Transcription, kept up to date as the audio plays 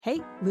Hey,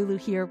 Lulu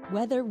here.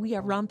 Whether we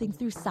are romping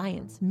through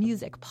science,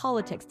 music,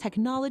 politics,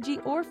 technology,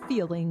 or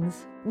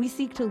feelings, we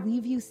seek to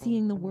leave you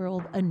seeing the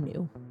world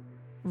anew.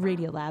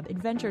 Radiolab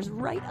adventures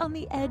right on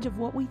the edge of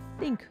what we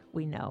think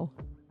we know,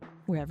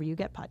 wherever you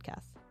get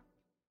podcasts.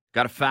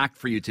 Got a fact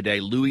for you today.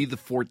 Louis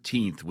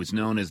XIV was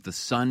known as the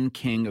Sun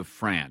King of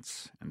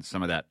France, and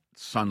some of that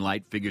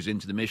sunlight figures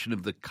into the mission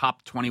of the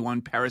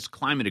COP21 Paris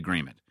Climate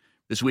Agreement.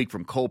 This week,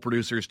 from coal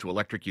producers to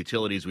electric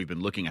utilities, we've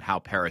been looking at how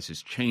Paris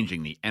is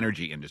changing the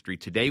energy industry.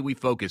 Today, we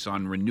focus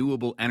on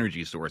renewable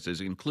energy sources,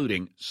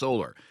 including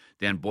solar.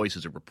 Dan Boyce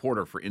is a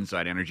reporter for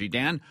Inside Energy.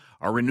 Dan,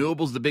 are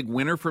renewables the big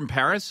winner from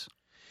Paris?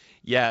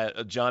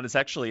 Yeah, John,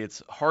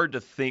 it's hard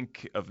to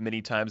think of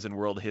many times in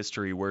world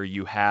history where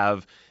you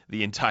have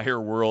the entire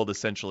world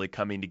essentially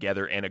coming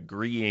together and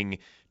agreeing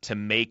to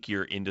make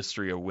your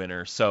industry a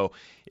winner. So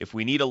if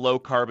we need a low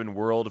carbon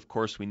world, of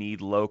course, we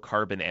need low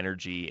carbon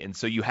energy. And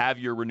so you have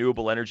your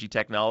renewable energy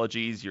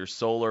technologies, your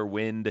solar,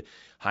 wind,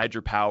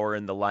 hydropower,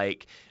 and the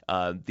like.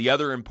 The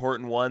other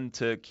important one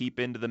to keep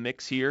into the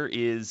mix here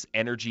is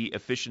energy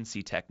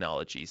efficiency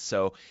technologies.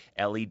 So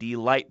LED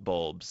light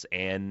bulbs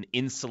and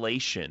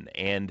insulation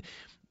and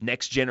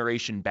next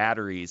generation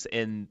batteries.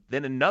 And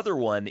then another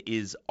one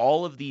is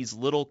all of these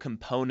little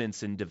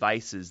components and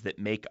devices that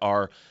make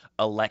our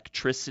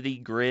electricity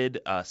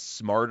grid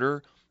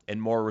smarter and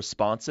more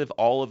responsive.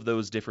 All of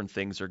those different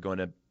things are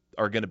going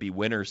to be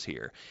winners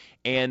here.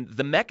 And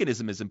the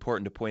mechanism is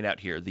important to point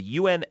out here. The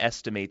UN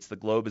estimates the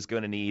globe is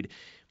going to need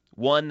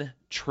 $1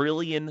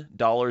 trillion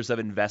of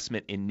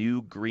investment in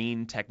new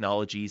green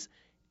technologies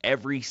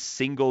every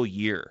single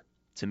year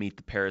to meet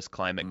the Paris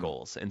climate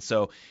goals. And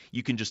so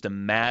you can just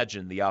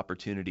imagine the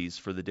opportunities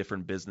for the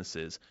different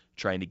businesses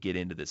trying to get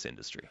into this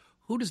industry.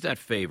 Who does that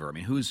favor? I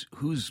mean,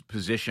 who's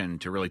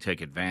positioned to really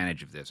take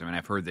advantage of this? I mean,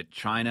 I've heard that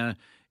China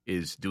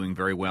is doing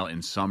very well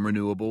in some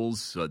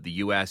renewables. The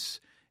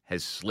U.S.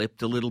 has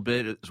slipped a little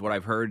bit, is what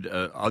I've heard.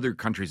 Other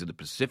countries of the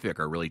Pacific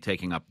are really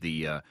taking up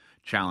the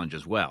challenge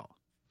as well.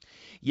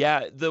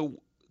 Yeah,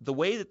 the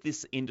way that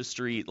this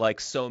industry, like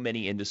so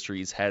many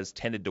industries, has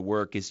tended to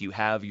work is you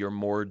have your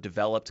more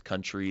developed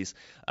countries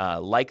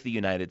like the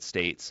United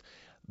States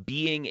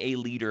being a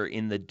leader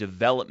in the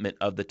development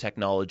of the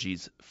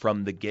technologies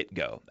from the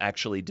get-go,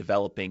 actually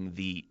developing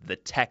the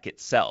tech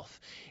itself.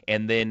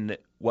 And then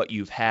what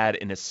you've had,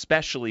 and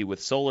especially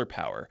with solar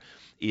power,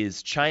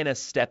 is China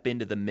step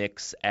into the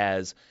mix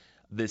as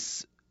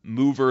this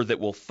mover that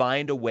will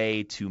find a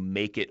way to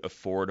make it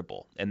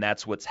affordable. And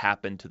that's what's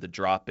happened to the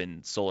drop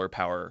in solar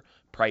power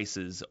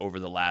prices over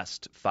the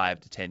last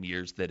 5 to 10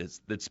 years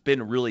that's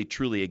been really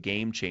truly a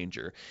game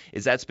changer.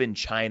 That's been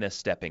China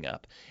stepping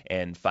up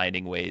and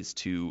finding ways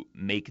to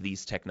make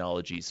these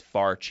technologies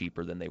far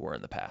cheaper than they were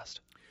in the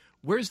past.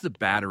 Where's the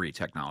battery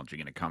technology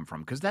going to come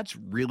from? Because that's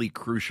really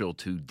crucial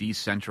to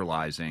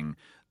decentralizing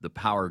the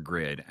power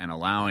grid and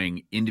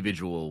allowing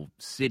individual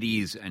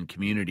cities and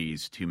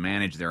communities to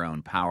manage their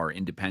own power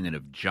independent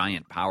of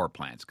giant power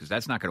plants, because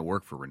that's not going to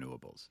work for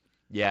renewables.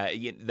 Yeah,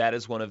 that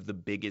is one of the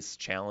biggest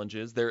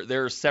challenges.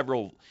 There are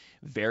several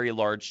very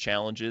large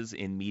challenges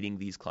in meeting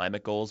these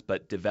climate goals,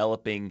 but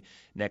developing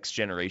next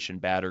generation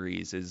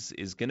batteries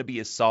is going to be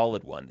a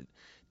solid one.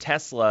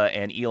 Tesla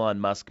and Elon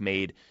Musk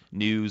made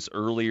news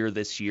earlier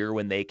this year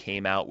when they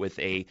came out with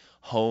a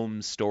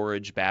home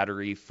storage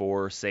battery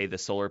for, say, the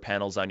solar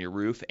panels on your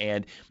roof.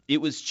 And it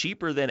was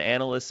cheaper than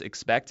analysts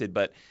expected,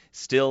 but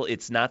still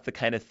it's not the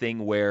kind of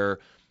thing where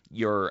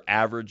your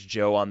average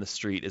Joe on the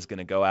street is going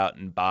to go out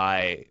and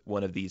buy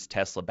one of these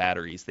Tesla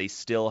batteries. They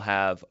still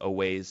have a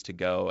ways to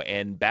go.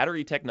 And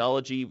battery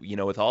technology,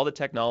 with all the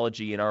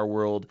technology in our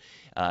world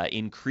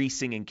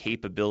increasing in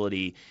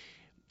capability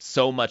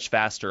so much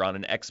faster on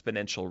an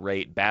exponential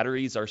rate,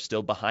 batteries are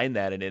still behind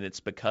that. And it's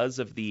because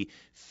of the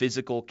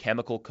physical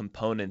chemical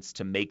components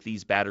to make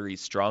these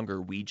batteries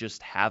stronger. We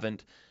just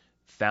haven't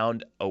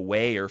found a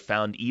way or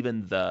found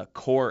even the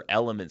core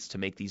elements to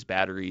make these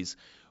batteries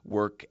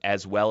work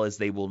as well as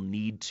they will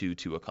need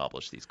to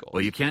accomplish these goals.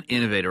 Well, you can't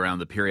innovate around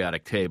the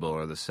periodic table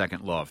or the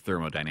second law of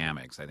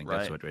thermodynamics. I think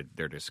that's what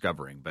they're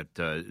discovering. But,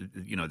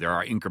 there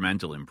are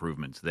incremental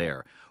improvements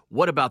there.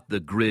 What about the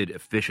grid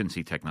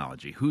efficiency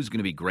technology? Who's going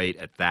to be great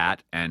at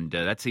that? And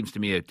that seems to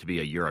me to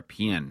be a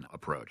European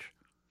approach.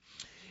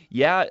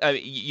 Yeah,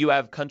 you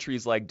have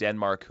countries like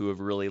Denmark who have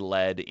really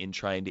led in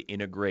trying to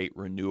integrate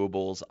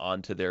renewables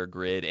onto their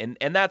grid.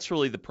 And that's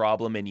really the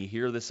problem, and you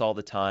hear this all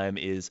the time,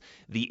 is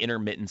the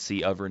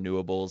intermittency of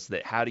renewables.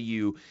 That how do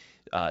you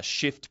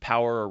shift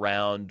power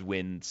around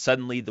when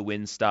suddenly the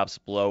wind stops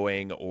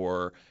blowing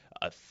or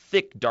a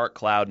thick dark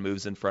cloud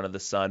moves in front of the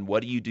sun?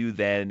 What do you do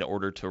then in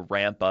order to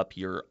ramp up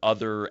your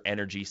other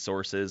energy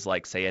sources,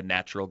 like, say, a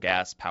natural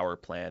gas power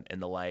plant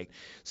and the like?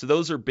 So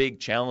those are big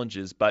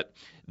challenges, but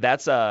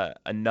that's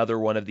another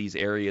one of these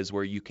areas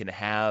where you can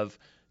have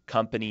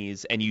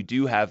companies, and you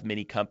do have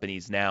many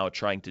companies now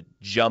trying to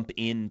jump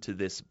into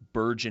this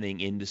burgeoning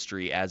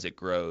industry as it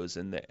grows.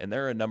 And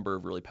there are a number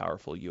of really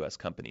powerful U.S.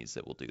 companies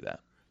that will do that.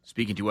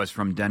 Speaking to us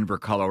from Denver,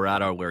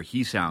 Colorado, where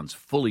he sounds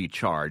fully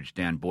charged,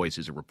 Dan Boyce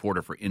is a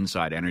reporter for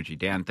Inside Energy.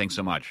 Dan, thanks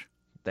so much.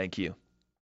 Thank you.